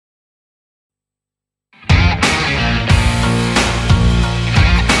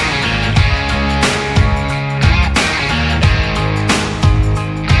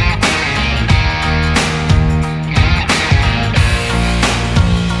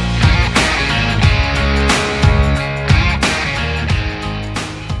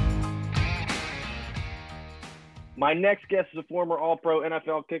My next guest is a former All-Pro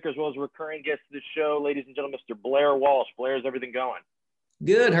NFL kicker as well as a recurring guest to the show, ladies and gentlemen, Mr. Blair Walsh. Blair, is everything going?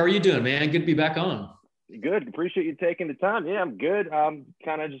 Good. How are you doing, man? Good to be back on. Good. Appreciate you taking the time. Yeah, I'm good. I'm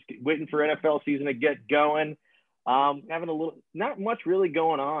kind of just waiting for NFL season to get going. Having not much really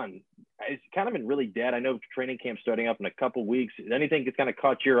going on. It's kind of been really dead. I know training camp's starting up in a couple weeks. Is anything that's kind of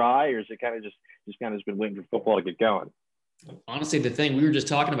caught your eye, or is it kind of just been waiting for football to get going? Honestly, the thing we were just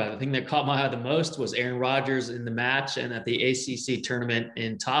talking about, the thing that caught my eye the most was Aaron Rodgers in the match and at the ACC tournament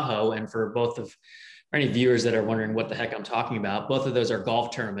in Tahoe. And for any viewers that are wondering what the heck I'm talking about, both of those are golf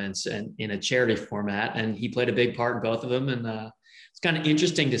tournaments and in a charity format. And he played a big part in both of them. And it's kind of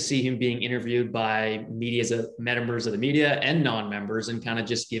interesting to see him being interviewed by members of the media and non-members and kind of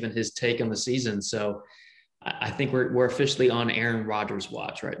just giving his take on the season. So I think we're officially on Aaron Rodgers'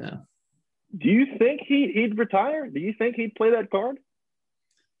 watch right now. Do you think he'd retire? Do you think he'd play that card?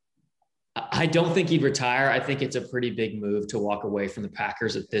 I don't think he'd retire. I think it's a pretty big move to walk away from the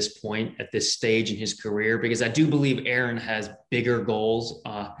Packers at this point, at this stage in his career, because I do believe Aaron has bigger goals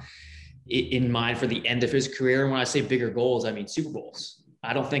in mind for the end of his career. And when I say bigger goals, I mean Super Bowls.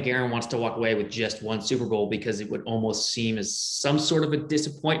 I don't think Aaron wants to walk away with just one Super Bowl because it would almost seem as some sort of a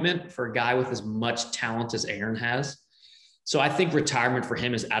disappointment for a guy with as much talent as Aaron has. So I think retirement for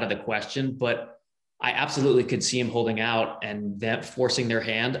him is out of the question, but I absolutely could see him holding out and them forcing their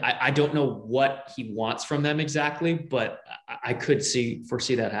hand. I don't know what he wants from them exactly, but I could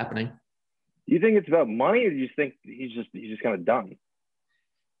foresee that happening. Do you think it's about money, or do you think he's just kind of done?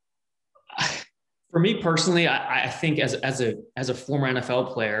 For me personally, I think as a former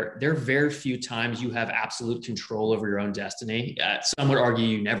NFL player, there are very few times you have absolute control over your own destiny. Some would argue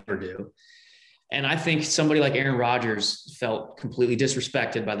you never do. And I think somebody like Aaron Rodgers felt completely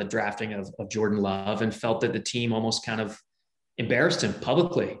disrespected by the drafting of Jordan Love and felt that the team almost kind of embarrassed him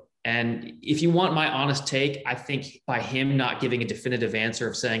publicly. And if you want my honest take, I think by him not giving a definitive answer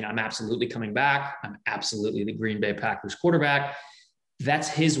of saying, I'm absolutely coming back, I'm absolutely the Green Bay Packers quarterback, that's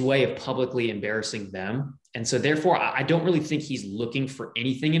his way of publicly embarrassing them. And so therefore, I don't really think he's looking for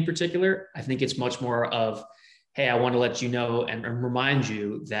anything in particular. I think it's much more of, hey, I want to let you know and remind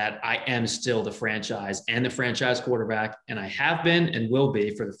you that I am still the franchise quarterback, and I have been and will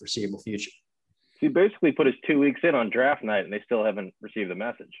be for the foreseeable future. He basically put his 2 weeks in on draft night, and they still haven't received the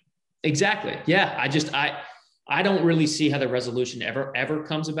message. Exactly. Yeah. I don't really see how the resolution ever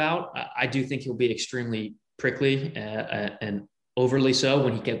comes about. I do think he'll be extremely prickly and overly so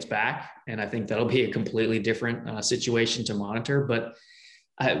when he gets back. And I think that'll be a completely different situation to monitor. But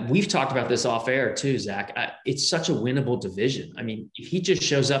we've talked about this off air too, Zach. It's such a winnable division. I mean, if he just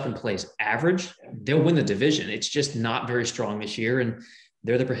shows up and plays average, they'll win the division. It's just not very strong this year, and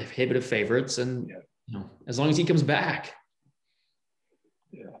they're the prohibitive favorites. And as long as he comes back.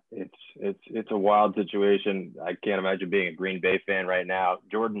 Yeah, it's a wild situation. I can't imagine being a Green Bay fan right now.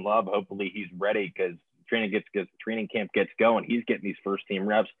 Jordan Love, hopefully he's ready because training camp gets going. He's getting these first team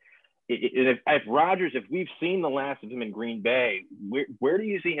reps. If Rodgers, if we've seen the last of him in Green Bay, where do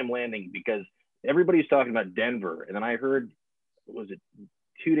you see him landing? Because everybody's talking about Denver. And then I heard, was it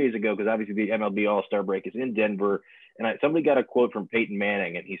 2 days ago, because obviously the MLB All-Star break is in Denver. And somebody got a quote from Peyton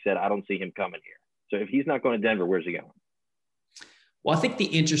Manning, and he said, I don't see him coming here. So if he's not going to Denver, where's he going? Well, I think the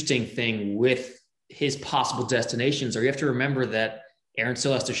interesting thing with his possible destinations are you have to remember that Aaron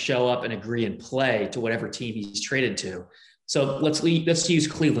still has to show up and agree and play to whatever team he's traded to. So let's use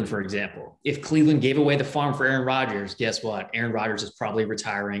Cleveland, for example. If Cleveland gave away the farm for Aaron Rodgers, guess what? Aaron Rodgers is probably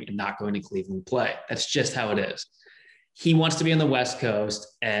retiring and not going to Cleveland play. That's just how it is. He wants to be on the West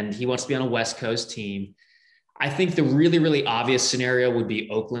Coast, and he wants to be on a West Coast team. I think the really, really obvious scenario would be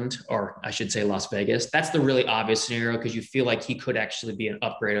Oakland, or I should say Las Vegas. That's the really obvious scenario because you feel like he could actually be an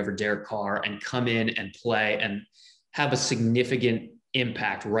upgrade over Derek Carr and come in and play and have a significant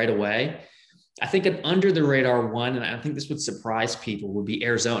impact right away. I think an under the radar one, and I think this would surprise people, would be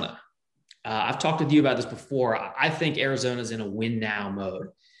Arizona. I've talked with you about this before. I think Arizona's in a win now mode.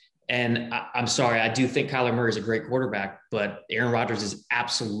 And I'm sorry, I do think Kyler Murray is a great quarterback, but Aaron Rodgers is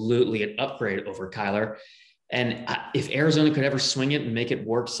absolutely an upgrade over Kyler. And if Arizona could ever swing it and make it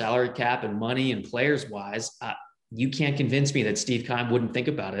work salary cap and money and players wise, you can't convince me that Steve Keim wouldn't think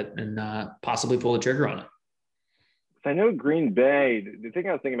about it and possibly pull the trigger on it. I know Green Bay, the thing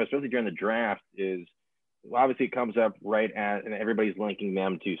I was thinking about, especially during the draft, is obviously it comes up right at, and everybody's linking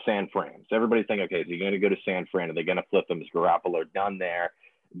them to San Fran. So everybody's thinking, okay, so you're going to go to San Fran, and they're going to flip them as Garoppolo done there.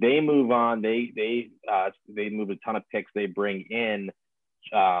 They move on. They move a ton of picks. They bring in,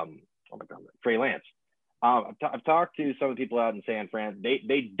 Trey Lance. I've talked to some of the people out in San Fran.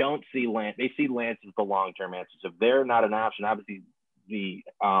 They don't see Lance. They see Lance as the long-term answer. So if they're not an option, obviously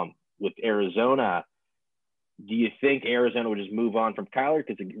with Arizona, Do you think Arizona would just move on from Kyler?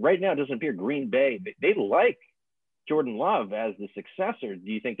 Because right now it doesn't appear Green Bay, they like Jordan Love as the successor.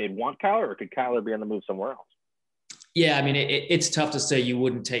 Do you think they'd want Kyler, or could Kyler be on the move somewhere else? Yeah, I mean, it's tough to say you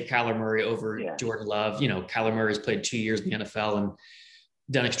wouldn't take Kyler Murray over Jordan Love. You know, Kyler Murray's played 2 years in the NFL and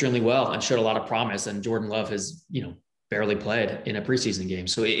done extremely well and showed a lot of promise. And Jordan Love has, you know, barely played in a preseason game.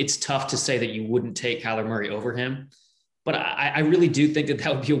 So it's tough to say that you wouldn't take Kyler Murray over him. But I really do think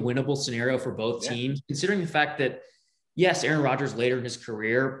that would be a winnable scenario for both teams, considering the fact that, yes, Aaron Rodgers later in his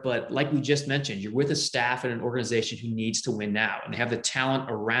career, but like we just mentioned, you're with a staff and an organization who needs to win now, and they have the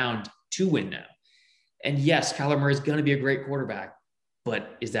talent around to win now. And yes, Kyler Murray is going to be a great quarterback,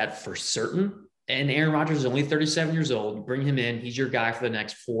 but is that for certain? And Aaron Rodgers is only 37 years old. You bring him in, he's your guy for the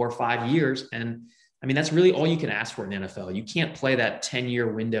next 4 or 5 years. And I mean, that's really all you can ask for in the NFL. You can't play that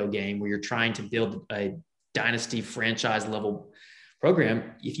 10-year window game where you're trying to build a dynasty franchise level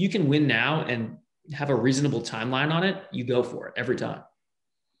program. If you can win now and have a reasonable timeline on it, you go for it every time.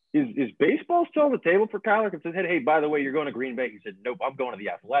 Is baseball still on the table for Kyler? Because he said, hey, by the way, you're going to Green Bay. He said, nope, I'm going to the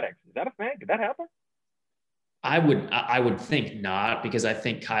Athletics. Is that a thing? Could that happen? I would think not, because I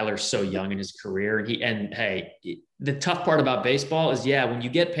think Kyler's so young in his career. And hey, the tough part about baseball is, when you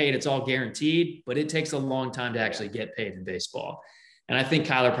get paid, it's all guaranteed, but it takes a long time to actually get paid in baseball. And I think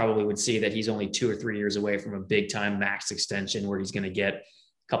Kyler probably would see that he's only 2 or 3 years away from a big time max extension where he's going to get a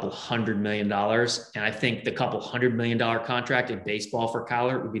couple $100 million. And I think the couple $100 million contract in baseball for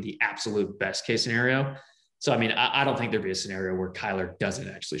Kyler would be the absolute best case scenario. So, I mean, I don't think there'd be a scenario where Kyler doesn't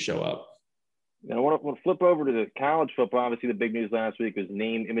actually show up. And I want to flip over to the college football. Obviously, the big news last week was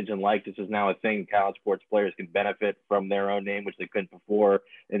name, image, and likeness is now a thing. College sports players can benefit from their own name, which they couldn't before.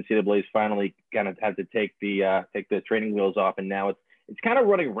 NCAA's finally kind of had to take the training wheels off, and now it's kind of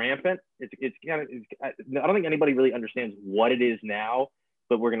running rampant. I don't think anybody really understands what it is now,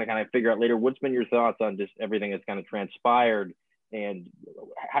 but we're going to kind of figure out later. What's been your thoughts on just everything that's kind of transpired? And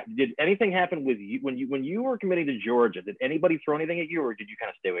did anything happen with you when you were committing to Georgia? Did anybody throw anything at you, or did you kind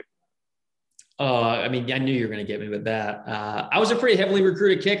of stay away from that? I mean, I knew you were going to get me with that. I was a pretty heavily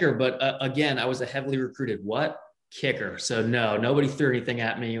recruited kicker, but again, I was a heavily recruited kicker. So no, nobody threw anything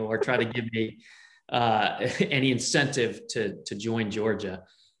at me or tried to give me any incentive to join Georgia.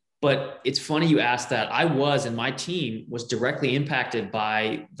 But it's funny you asked that. I was, and my team was directly impacted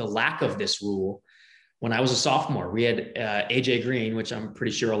by the lack of this rule when I was a sophomore. We had AJ Green, which I'm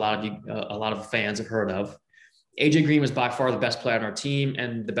pretty sure a lot of fans have heard of. AJ Green was by far the best player on our team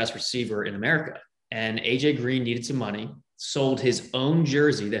and the best receiver in America. And AJ Green needed some money, sold his own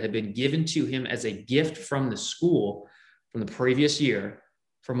jersey that had been given to him as a gift from the school from the previous year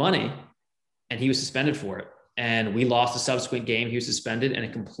for money, and he was suspended for it. And we lost the subsequent game. He was suspended, and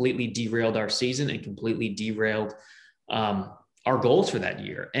it completely derailed our season and completely derailed our goals for that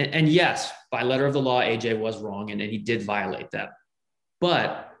year. And yes, by letter of the law, AJ was wrong, and he did violate that.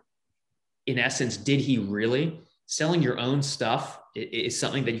 But in essence, did he really? Selling your own stuff is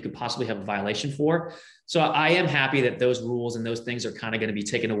something that you could possibly have a violation for. So I am happy that those rules and those things are kind of going to be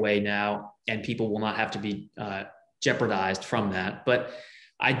taken away now, and people will not have to be jeopardized from that. But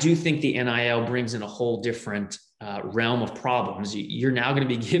I do think the NIL brings in a whole different realm of problems. You're now going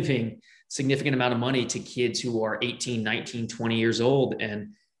to be giving significant amount of money to kids who are 18, 19, 20 years old. And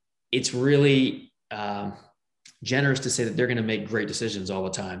it's really generous to say that they're going to make great decisions all the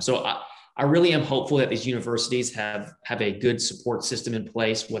time. So I really am hopeful that these universities have a good support system in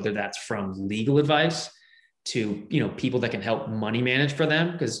place, whether that's from legal advice to, people that can help money manage for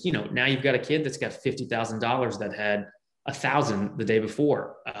them. Because, now you've got a kid that's got $50,000 that had $1,000 the day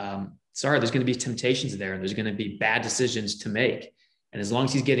before. Sorry, there's going to be temptations there, and there's going to be bad decisions to make. And as long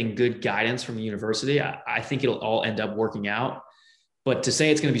as he's getting good guidance from the university, I think it'll all end up working out. But to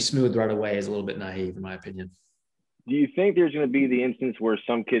say it's going to be smooth right away is a little bit naive, in my opinion. Do you think there's going to be the instance where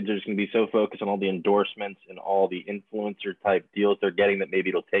some kids are just going to be so focused on all the endorsements and all the influencer type deals they're getting that maybe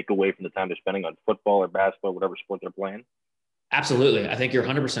it'll take away from the time they're spending on football or basketball, whatever sport they're playing? Absolutely. I think you're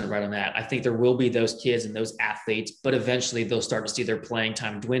 100% right on that. I think there will be those kids and those athletes, but eventually they'll start to see their playing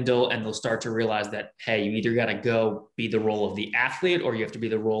time dwindle, and they'll start to realize that, hey, you either got to go be the role of the athlete or you have to be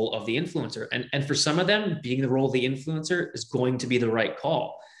the role of the influencer. And for some of them, being the role of the influencer is going to be the right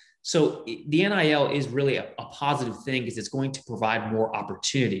call. So the NIL is really a positive thing, because it's going to provide more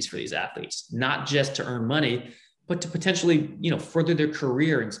opportunities for these athletes, not just to earn money, but to potentially, further their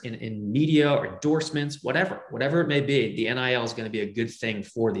career in media or endorsements, whatever it may be. The NIL is going to be a good thing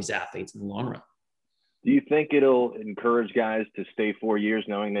for these athletes in the long run. Do you think it'll encourage guys to stay 4 years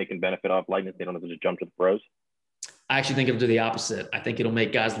knowing they can benefit off likeness? They don't have to just jump to the pros? I actually think it'll do the opposite. I think it'll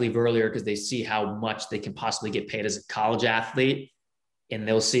make guys leave earlier because they see how much they can possibly get paid as a college athlete. And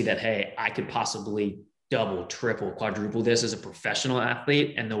they'll see that, hey, I could possibly double, triple, quadruple this as a professional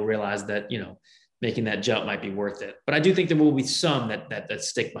athlete, and they'll realize that, making that jump might be worth it. But I do think there will be some that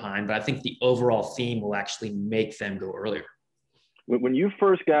stick behind, but I think the overall theme will actually make them go earlier. When you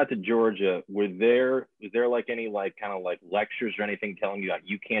first got to Georgia, was there like any like kind of like lectures or anything telling you that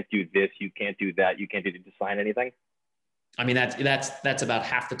you can't do this, you can't do that, you can't do to sign anything? I mean, that's about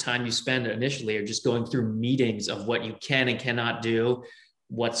half the time you spend initially, or just going through meetings of what you can and cannot do,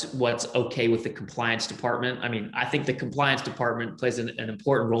 what's okay with the compliance department. I mean, I think the compliance department plays an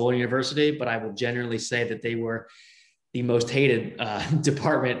important role in university, but I will generally say that they were the most hated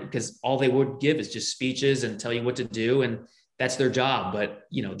department, because all they would give is just speeches and tell you what to do, and that's their job. But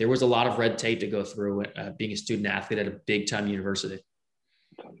there was a lot of red tape to go through being a student athlete at a big time university.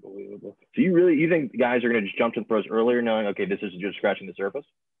 It's unbelievable. So you think guys are going to just jump to the pros earlier, knowing, okay, this is just scratching the surface?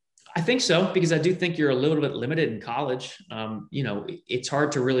 I think so, because I do think you're a little bit limited in college. It's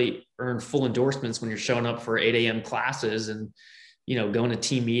hard to really earn full endorsements when you're showing up for 8 a.m. classes and, going to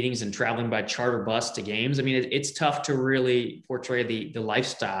team meetings and traveling by charter bus to games. I mean, it's tough to really portray the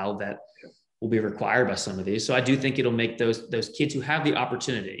lifestyle that will be required by some of these. So I do think it'll make those kids who have the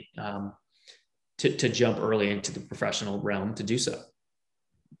opportunity to jump early into the professional realm to do so.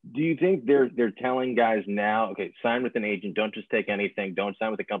 Do you think they're telling guys now, okay, sign with an agent, don't just take anything, don't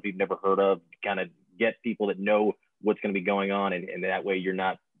sign with a company you've never heard of, kind of get people that know what's going to be going on, and that way you're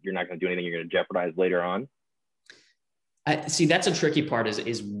not going to do anything you're going to jeopardize later on? I see, that's a tricky part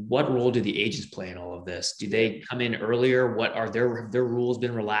is what role do the agents play in all of this? Do they come in earlier? What are their rules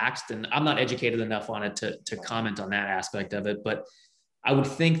been relaxed? And I'm not educated enough on it to comment on that aspect of it, but I would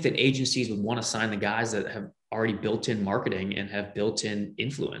think that agencies would want to sign the guys that have already built in marketing and have built in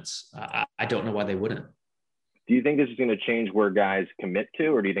influence. I don't know why they wouldn't. Do you think this is going to change where guys commit to,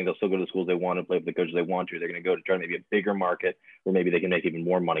 or do you think they'll still go to the schools they want to play with the coaches they want to? They're going to go to try maybe a bigger market where maybe they can make even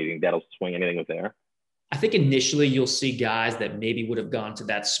more money. Do you think that'll swing anything with there? I think initially you'll see guys that maybe would have gone to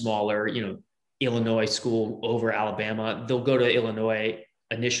that smaller, Illinois school over Alabama. They'll go to Illinois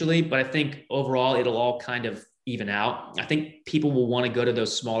initially, but I think overall it'll all kind of even out. I think people will want to go to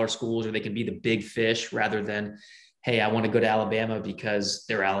those smaller schools where they can be the big fish rather than, hey, I want to go to Alabama because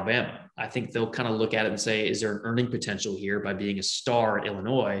they're Alabama. I think they'll kind of look at it and say, is there an earning potential here by being a star at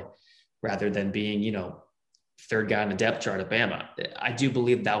Illinois rather than being, third guy on the depth chart at Bama? I do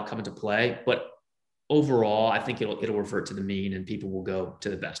believe that'll come into play, but overall, I think it'll revert to the mean and people will go to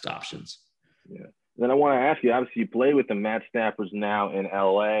the best options. Yeah. Then I want to ask you, obviously you play with the Matt Staffords now in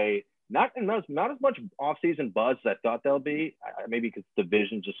LA. Not as much offseason buzz as I thought there'll be, maybe because the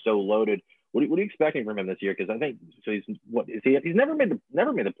division's just so loaded. What are you expecting from him this year? Because I think so. He's never made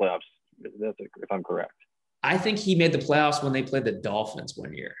the playoffs. If I'm correct. I think he made the playoffs when they played the Dolphins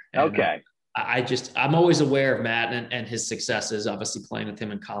one year. And, okay. I'm always aware of Matt and his successes, obviously playing with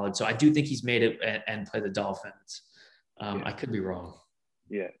him in college. So I do think he's made it and played the Dolphins. I could be wrong.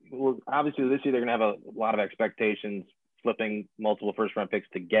 Yeah. Well, obviously this year they're going to have a lot of expectations, flipping multiple first-round picks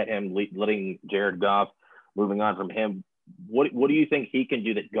to get him, letting Jared Goff, moving on from him. What do you think he can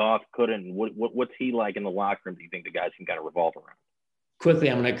do that Goff couldn't? What's he like in the locker room that you think the guys can kind of revolve around?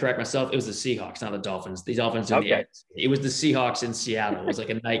 Quickly, I'm going to correct myself. It was the Seahawks, not the Dolphins. The Dolphins in the it was the Seahawks in Seattle. It was like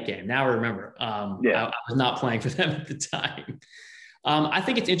a night game. Now I remember. I was not playing for them at the time. I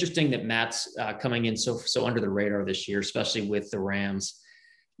think it's interesting that Matt's coming in so under the radar this year, especially with the Rams.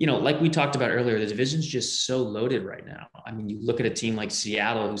 Like we talked about earlier, the division's just so loaded right now. I mean, you look at a team like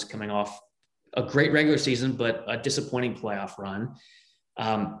Seattle, who's coming off a great regular season, but a disappointing playoff run.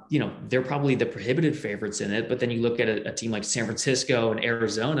 They're probably the prohibitive favorites in it, but then you look at a team like San Francisco and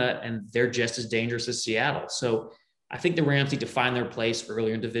Arizona, and they're just as dangerous as Seattle. So I think the Rams need to find their place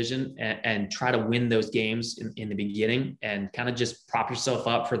earlier in division and try to win those games in the beginning and kind of just prop yourself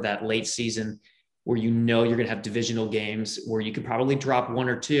up for that late season where you're going to have divisional games where you could probably drop one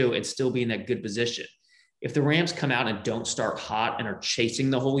or two and still be in that good position. If the Rams come out and don't start hot and are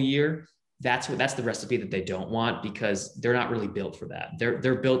chasing the whole year, that's the recipe that they don't want, because they're not really built for that.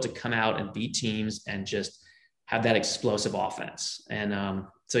 They're built to come out and beat teams and just have that explosive offense. And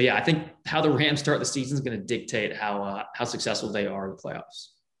I think how the Rams start the season is going to dictate how successful they are in the playoffs.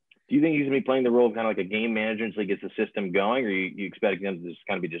 Do you think he's going to be playing the role of kind of like a game manager until he gets the system going, or you expect him to just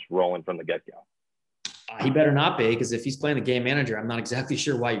kind of be just rolling from the get-go? He better not be, because if he's playing the game manager, I'm not exactly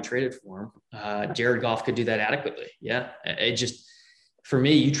sure why you traded for him. Jared Goff could do that adequately. Yeah, for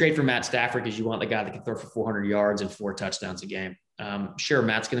me, you trade for Matt Stafford because you want the guy that can throw for 400 yards and 4 touchdowns a game. Sure,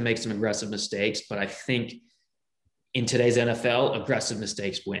 Matt's going to make some aggressive mistakes, but I think in today's NFL, aggressive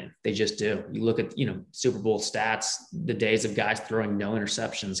mistakes win. They just do. You look at, Super Bowl stats, the days of guys throwing no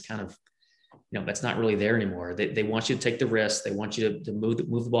interceptions kind of that's not really there anymore. They want you to take the risk. They want you to move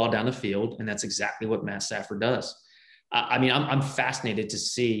the ball down the field. And that's exactly what Matt Stafford does. I mean, I'm fascinated to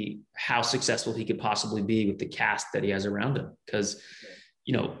see how successful he could possibly be with the cast that he has around him, because,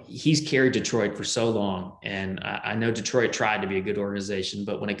 he's carried Detroit for so long. And I know Detroit tried to be a good organization,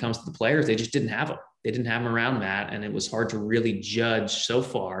 but when it comes to the players, they just didn't have them. They didn't have him around Matt. And it was hard to really judge so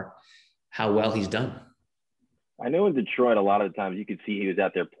far how well he's done. I know in Detroit, a lot of the times you could see he was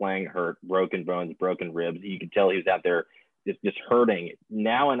out there playing hurt, broken bones, broken ribs. You could tell he was out there just hurting.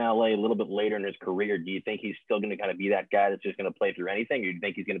 Now in LA, a little bit later in his career, do you think he's still going to kind of be that guy that's just going to play through anything? Or do you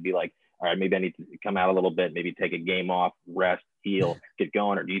think he's going to be like, all right, maybe I need to come out a little bit, maybe take a game off, rest, heal, get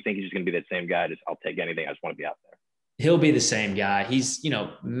going? Or do you think he's just going to be that same guy? Just, I'll take anything. I just want to be out there. He'll be the same guy. He's,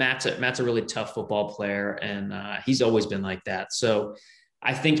 Matt's a really tough football player, and he's always been like that. So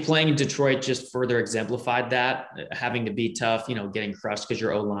I think playing in Detroit just further exemplified that, having to be tough, getting crushed because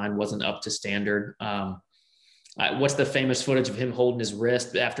your O-line wasn't up to standard. What's the famous footage of him holding his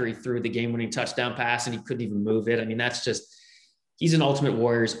wrist after he threw the game-winning touchdown pass and he couldn't even move it? I mean, that's just, he's an ultimate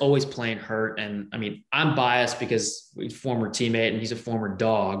warrior. He's always playing hurt. And I mean, I'm biased because he's a former teammate and he's a former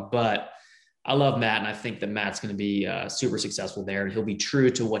dog, but I love Matt. And I think that Matt's going to be super successful there, and he'll be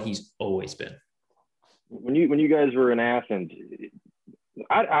true to what he's always been. When you guys were in Athens,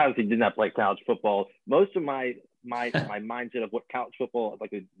 I obviously did not play college football. Most of my mindset of what college football,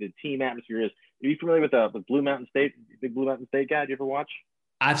 like the team atmosphere is. Are you familiar with Blue Mountain State? Big Blue Mountain State guy? Did you ever watch?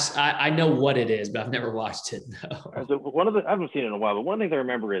 I know what it is, but I've never watched it. No. So I haven't seen it in a while, but one of the things I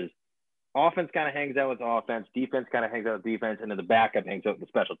remember is offense kind of hangs out with offense, defense kind of hangs out with defense, and then the backup hangs out with the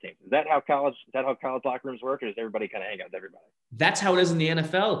special teams. Is that how college locker rooms work, or does everybody kind of hang out with everybody? That's how it is in the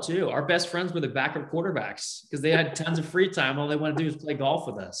NFL too. Our best friends were the backup quarterbacks because they had tons of free time. All they want to do is play golf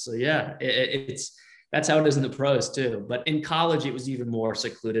with us. So yeah, that's how it is in the pros too. But in college, it was even more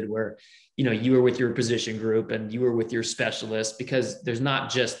secluded, where you were with your position group and you were with your specialists, because there's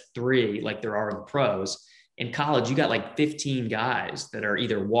not just 3 like there are in the pros. In college, you got like 15 guys that are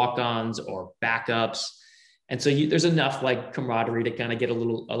either walk-ons or backups. And so there's enough like camaraderie to kind of get a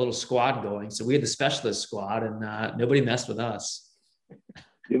little squad going. So we had the specialist squad, and nobody messed with us.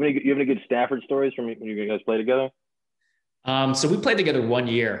 You have any good Stafford stories from when you guys play together? So we played together 1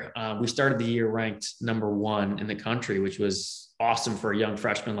 year. We started the year ranked number 1 in the country, which was awesome for a young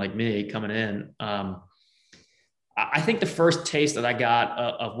freshman like me coming in. I think the first taste that I got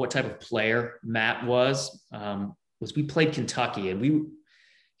of what type of player Matt was we played Kentucky, and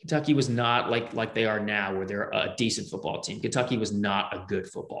Kentucky was not like they are now, where they're a decent football team. Kentucky was not a good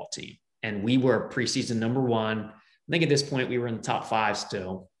football team, and we were preseason number 1. I think at this point we were in the top 5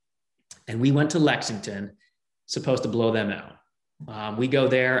 still, and we went to Lexington, supposed to blow them out. We go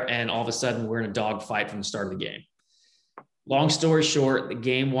there, and all of a sudden we're in a dogfight from the start of the game. Long story short, the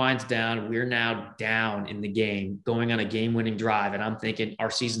game winds down. We're now down in the game, going on a game-winning drive. And I'm thinking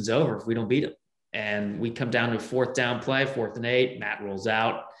our season's over if we don't beat them. And we come down to a 4th down play, 4th and 8. Matt rolls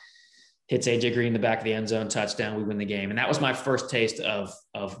out, hits AJ Green in the back of the end zone, touchdown. We win the game. And that was my first taste of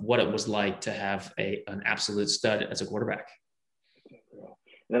what it was like to have an absolute stud as a quarterback. And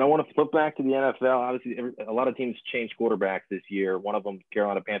then I want to flip back to the NFL. Obviously, a lot of teams changed quarterbacks this year. One of them,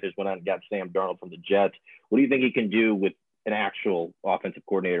 Carolina Panthers, went out and got Sam Darnold from the Jets. What do you think he can do with an actual offensive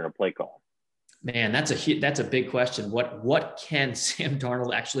coordinator and play call? Man, that's a big question. What can Sam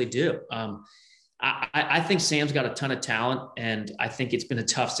Darnold actually do? I think Sam's got a ton of talent, and I think it's been a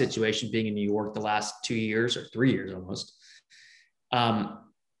tough situation being in New York the last 2 years or 3 years almost.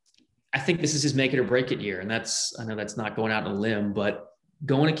 I think this is his make it or break it year, and I know that's not going out on a limb, but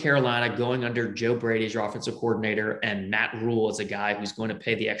going to Carolina, going under Joe Brady as your offensive coordinator, and Matt Rule as a guy who's going to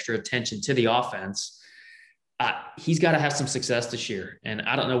pay the extra attention to the offense, he's got to have some success this year. And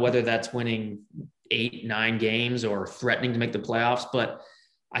I don't know whether that's winning 8-9 games or threatening to make the playoffs, but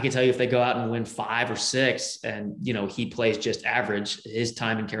I can tell you if they go out and win 5 or 6 and, he plays just average, his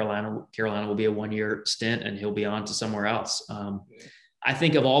time in Carolina will be a 1-year stint and he'll be on to somewhere else. I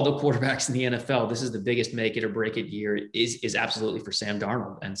think of all the quarterbacks in the NFL, this is the biggest make it or break it year is absolutely for Sam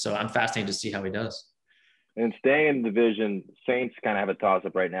Darnold. And so I'm fascinated to see how he does. And staying in the division, Saints kind of have a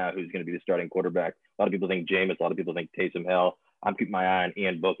toss-up right now who's going to be the starting quarterback. A lot of people think Jameis. A lot of people think Taysom Hill. I'm keeping my eye on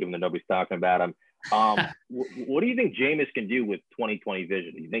Ian Book, even though nobody's talking about him. What do you think Jameis can do with 20/20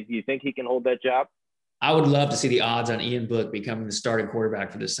 vision? Do you think he can hold that job? I would love to see the odds on Ian Book becoming the starting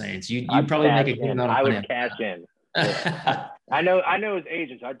quarterback for the Saints. You'd probably make a good amount of money. I would cash in. Yeah. I know his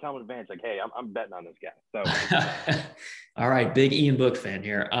agent, so I'd tell him in advance, like, hey, I'm betting on this guy. So, all right, big Ian Book fan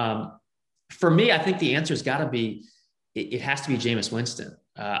here. For me, I think the answer has got to be it has to be Jameis Winston.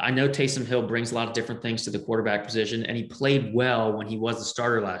 I know Taysom Hill brings a lot of different things to the quarterback position, and he played well when he was the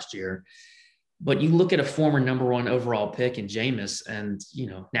starter last year. But you look at a former number one overall pick in Jameis, and,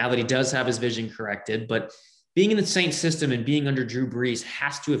 now that he does have his vision corrected, but being in the Saints system and being under Drew Brees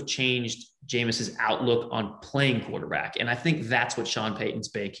has to have changed Jameis's outlook on playing quarterback. And I think that's what Sean Payton's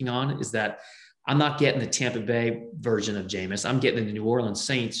banking on, is that I'm not getting the Tampa Bay version of Jameis. I'm getting the New Orleans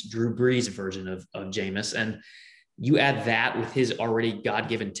Saints, Drew Brees version of Jameis. And you add that with his already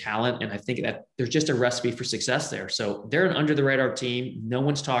God-given talent, and I think that there's just a recipe for success there. So they're an under-the-radar team. No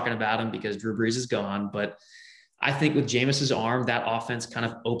one's talking about him because Drew Brees is gone. But I think with Jameis's arm, that offense kind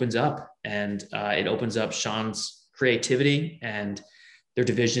of opens up, and it opens up Sean's creativity, and their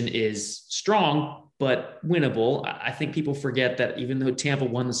division is strong but winnable. I think people forget that even though Tampa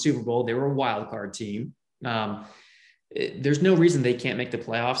won the Super Bowl, they were a wild card team. There's no reason they can't make the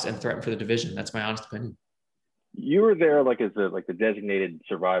playoffs and threaten for the division. That's my honest opinion. You were there like as the designated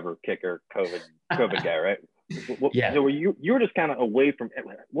survivor, kicker, COVID guy, right? Yeah. So you were just kind of away from.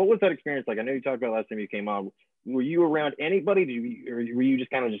 What was that experience like? I know you talked about last time you came on. Were you around anybody? Or were you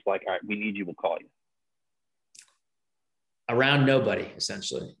just kind of just like, all right, we need you, we'll call you? Around nobody,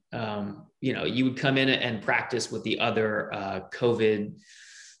 essentially. You would come in and practice with the other COVID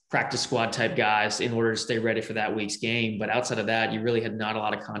practice squad type guys in order to stay ready for that week's game. But outside of that, you really had not a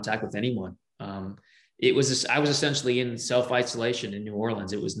lot of contact with anyone. I was essentially in self-isolation in New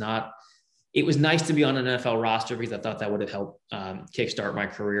Orleans. It was nice to be on an NFL roster because I thought that would have helped kickstart my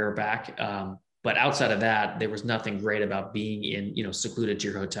career back. But outside of that, there was nothing great about being in, secluded to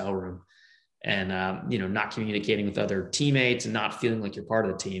your hotel room and, not communicating with other teammates and not feeling like you're part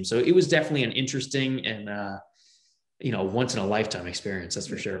of the team. So it was definitely an interesting and, once in a lifetime experience, that's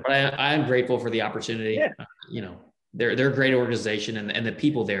for sure. But I am grateful for the opportunity. Yeah. They're a great organization, and the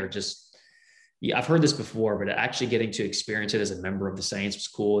people there just, I've heard this before, but actually getting to experience it as a member of the Saints was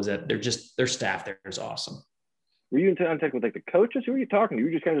cool. Is that their staff there is awesome. Were you in contact with like the coaches? Who were you talking to? You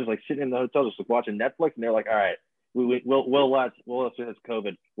were just kind of just like sitting in the hotel, just like watching Netflix, and they're like, all right, Will has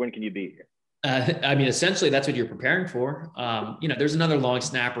COVID. When can you be here? Essentially that's what you're preparing for. There's another long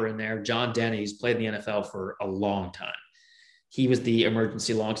snapper in there, John Denny, who's played in the NFL for a long time. He was the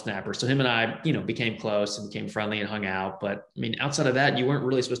emergency long snapper. So him and I, became close and became friendly and hung out. But outside of that, you weren't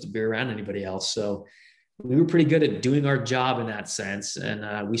really supposed to be around anybody else. So we were pretty good at doing our job in that sense.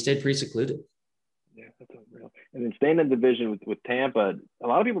 And we stayed pretty secluded. Yeah, that's unreal. And then staying in the division with Tampa, a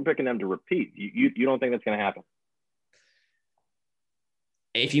lot of people are picking them to repeat. You don't think that's going to happen?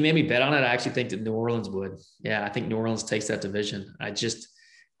 If you made me bet on it, I actually think that New Orleans would. Yeah, I think New Orleans takes that division.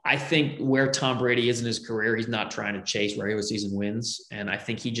 I think where Tom Brady is in his career, he's not trying to chase regular season wins. And I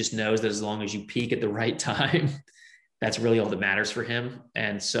think he just knows that as long as you peak at the right time, that's really all that matters for him.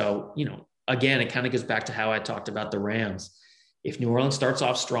 And so, again, it kind of goes back to how I talked about the Rams. If New Orleans starts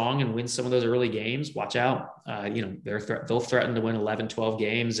off strong and wins some of those early games, watch out. They'll threaten to win 11, 12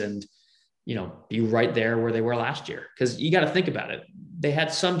 games and, be right there where they were last year. Because you got to think about it. They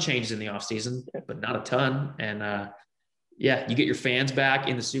had some changes in the offseason, but not a ton. And, you get your fans back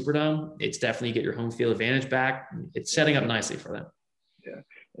in the Superdome. It's definitely you get your home field advantage back. It's setting up nicely for them. Yeah.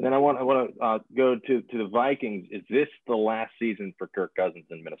 And then I want to go to the Vikings. Is this the last season for Kirk Cousins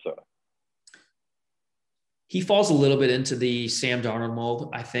in Minnesota? He falls a little bit into the Sam Darnold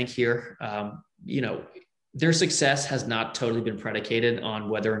mold, I think, here. Their success has not totally been predicated on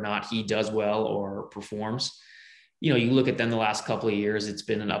whether or not he does well or performs. You look at them the last couple of years, it's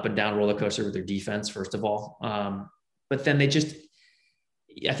been an up and down roller coaster with their defense, first of all. But then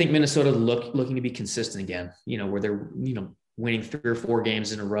I think Minnesota looking to be consistent again, where they're, winning 3 or 4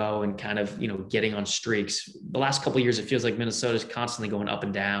 games in a row and kind of, getting on streaks. The last couple of years, it feels like Minnesota is constantly going up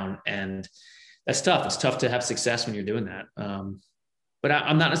and down, and that's tough. It's tough to have success when you're doing that. But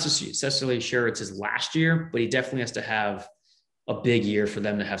I'm not necessarily sure it's his last year, but he definitely has to have a big year for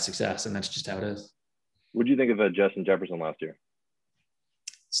them to have success. And that's just how it is. What do you think of Justin Jefferson last year?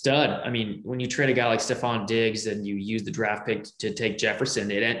 Stud. When you trade a guy like Stephon Diggs and you use the draft pick to take Jefferson,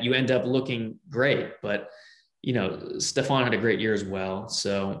 you end up looking great. But, Stephon had a great year as well.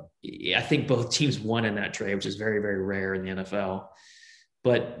 So I think both teams won in that trade, which is very, very rare in the NFL.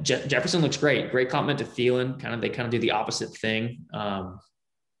 But Jefferson looks great. Great compliment to Thielen. They kind of do the opposite thing.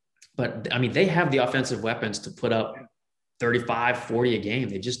 But they have the offensive weapons to put up 35, 40 a game.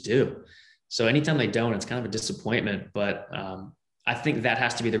 They just do. So anytime they don't, it's kind of a disappointment. But I think that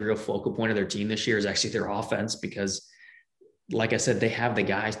has to be the real focal point of their team this year is actually their offense, because like I said, they have the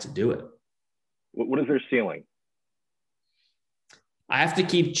guys to do it. What is their ceiling? I have to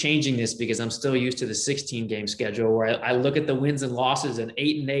keep changing this because I'm still used to the 16-game schedule where I look at the wins and losses, and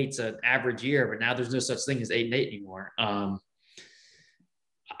 8-8's an average year, but now there's no such thing as 8-8 anymore.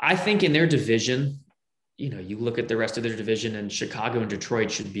 I think in their division, you look at the rest of their division, and Chicago and Detroit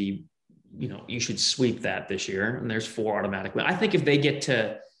should be, you should sweep that this year. And there's 4 automatic wins. I think if they get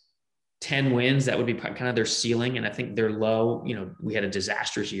to 10 wins, that would be kind of their ceiling. And I think they're low. We had a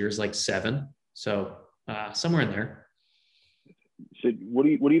disastrous years like 7. So somewhere in there. So what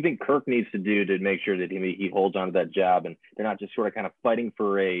do you think Kirk needs to do to make sure that he holds on to that job and they're not just sort of kind of fighting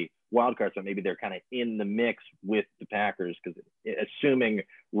for a wild card, so maybe they're kind of in the mix with the Packers, because assuming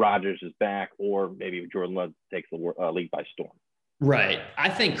Rodgers is back or maybe Jordan Love takes the league by storm. Right. I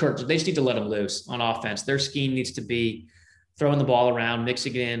think Kirk, they just need to let him loose on offense. Their scheme needs to be throwing the ball around,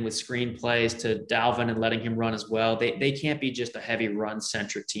 mixing it in with screen plays to Dalvin and letting him run as well. They can't be just a heavy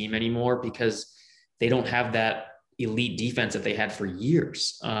run-centric team anymore because they don't have that elite defense that they had for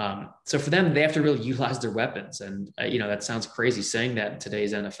years. So for them, they have to really utilize their weapons. And, that sounds crazy saying that in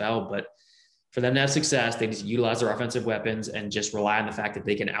today's NFL, but for them to have success, they need to utilize their offensive weapons and just rely on the fact that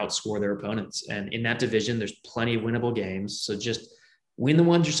they can outscore their opponents. And in that division, there's plenty of winnable games. So just win the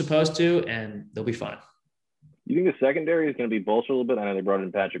ones you're supposed to, and they'll be fine. You think the secondary is going to be bolstered a little bit? I know they brought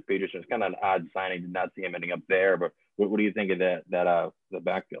in Patrick Peterson. It's kind of an odd signing. Did not see him ending up there, but what do you think of the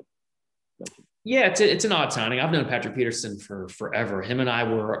backfield? Yeah, it's an odd signing. I've known Patrick Peterson for forever. Him and I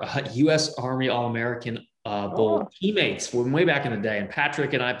were U.S. Army All-American Bowl teammates from way back in the day. And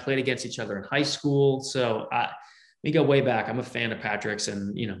Patrick and I played against each other in high school. So we go way back. I'm a fan of Patrick's,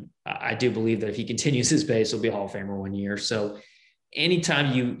 and I do believe that if he continues his pace, he'll be a Hall of Famer one year. So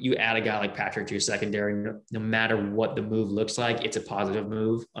anytime you add a guy like Patrick to your secondary, no matter what the move looks like, it's a positive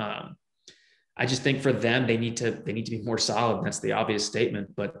move. I just think for them, they need to be more solid. And that's the obvious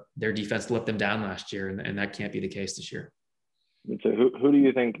statement, but their defense let them down last year, and that can't be the case this year. So who do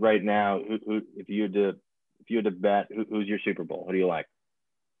you think right now, who if you had to bet, who's your Super Bowl? Who do you like?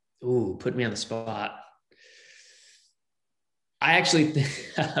 Ooh, put me on the spot. I actually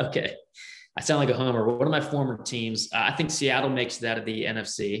think, okay, I sound like a homer. One of my former teams, I think Seattle makes that of the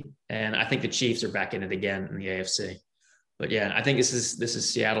NFC, and I think the Chiefs are back in it again in the AFC. But yeah, I think this is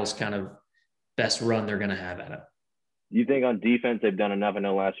Seattle's kind of best run they're going to have at it. You think on defense they've done enough? I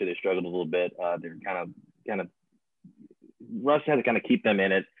know last year they struggled a little bit. They're kind of Russ had to kind of keep them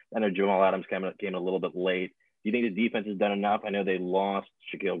in it. I know Jamal Adams came a little bit late. Do you think the defense has done enough? I know they lost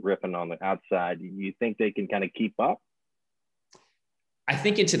Shaquille Griffin on the outside. Do you think they can kind of keep up? I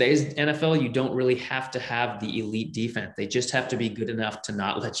think in today's NFL, you don't really have to have the elite defense. They just have to be good enough to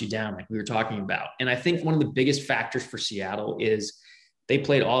not let you down, like we were talking about. And I think one of the biggest factors for Seattle is they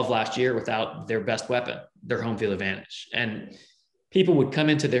played all of last year without their best weapon, their home field advantage. And people would come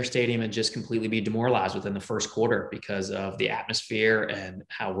into their stadium and just completely be demoralized within the first quarter because of the atmosphere and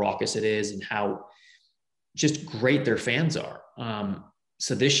how raucous it is and how just great their fans are.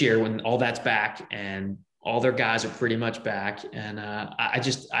 So this year, when all that's back and all their guys are pretty much back, and I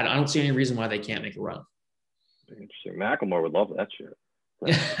don't see any reason why they can't make a run. Interesting. Macklemore would love that shirt.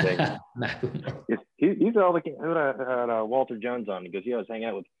 He's all the Walter Jones on. He goes, I was hanging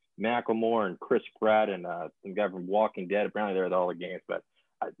out with Macklemore and Chris Pratt and some guy from Walking Dead. Apparently they're at all the games, but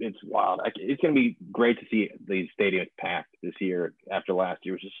it's wild. It's going to be great to see these stadiums packed this year after last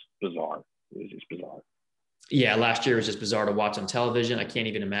year was just bizarre. It was just bizarre. Yeah, last year was just bizarre to watch on television. I can't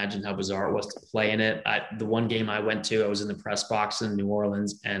even imagine how bizarre it was to play in it. The one game I went to, I was in the press box in New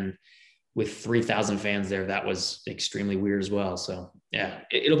Orleans, and with 3,000 fans there, that was extremely weird as well. So, yeah,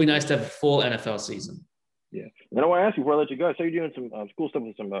 it'll be nice to have a full NFL season. Yeah. And I want to ask you before I let you go, so you're doing some cool stuff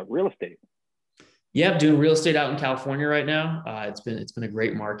with some real estate. Yeah, I'm doing real estate out in California right now. It's been a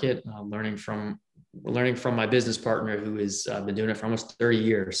great market. Learning from my business partner who has been doing it for almost 30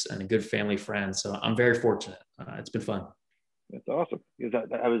 years and a good family friend. So I'm very fortunate. It's been fun. That's awesome. Because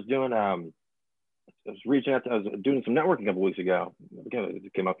I was doing I was reaching out to, I was doing some networking a couple weeks ago.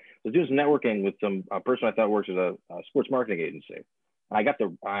 It came up. I was doing some networking with some person I thought works at a sports marketing agency. I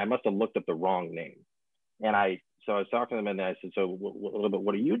must have looked up the wrong name. And so I was talking to them and I said, so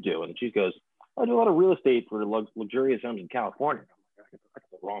what do you do? And she goes, I do a lot of real estate for luxurious homes in California. I'm like, that's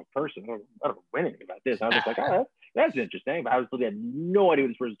the wrong person. I don't know anything about this. I was just like, oh, that's interesting. But I had no idea what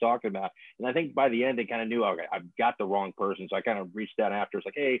this person's talking about. And I think by the end, they kind of knew, okay, I've got the wrong person. So I kind of reached out after. It's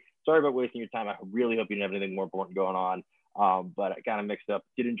like, hey, sorry about wasting your time. I really hope you didn't have anything more important going on. But I kind of mixed up.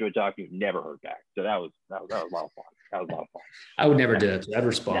 Did enjoy talking. Never heard back. So that was a lot of fun. That was a lot of fun. I would never do it. I'd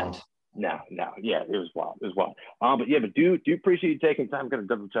respond. No. Yeah, it was wild. But do appreciate you taking time. I'm going to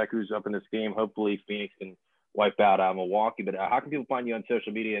double check who's up in this game. Hopefully Phoenix can wipe out Milwaukee. But how can people find you on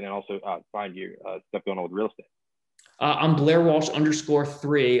social media and then also find your stuff going on with real estate? I'm Blair Walsh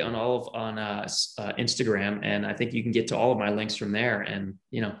 _3 on Instagram. And I think you can get to all of my links from there. And,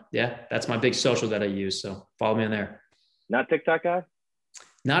 that's my big social that I use. So follow me in there. Not TikTok guy?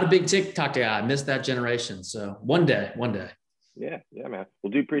 Not a big TikTok guy. I missed that generation. So one day. Yeah, man.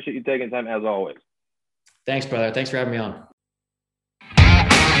 Well, do appreciate you taking time as always. Thanks, brother. Thanks for having me on.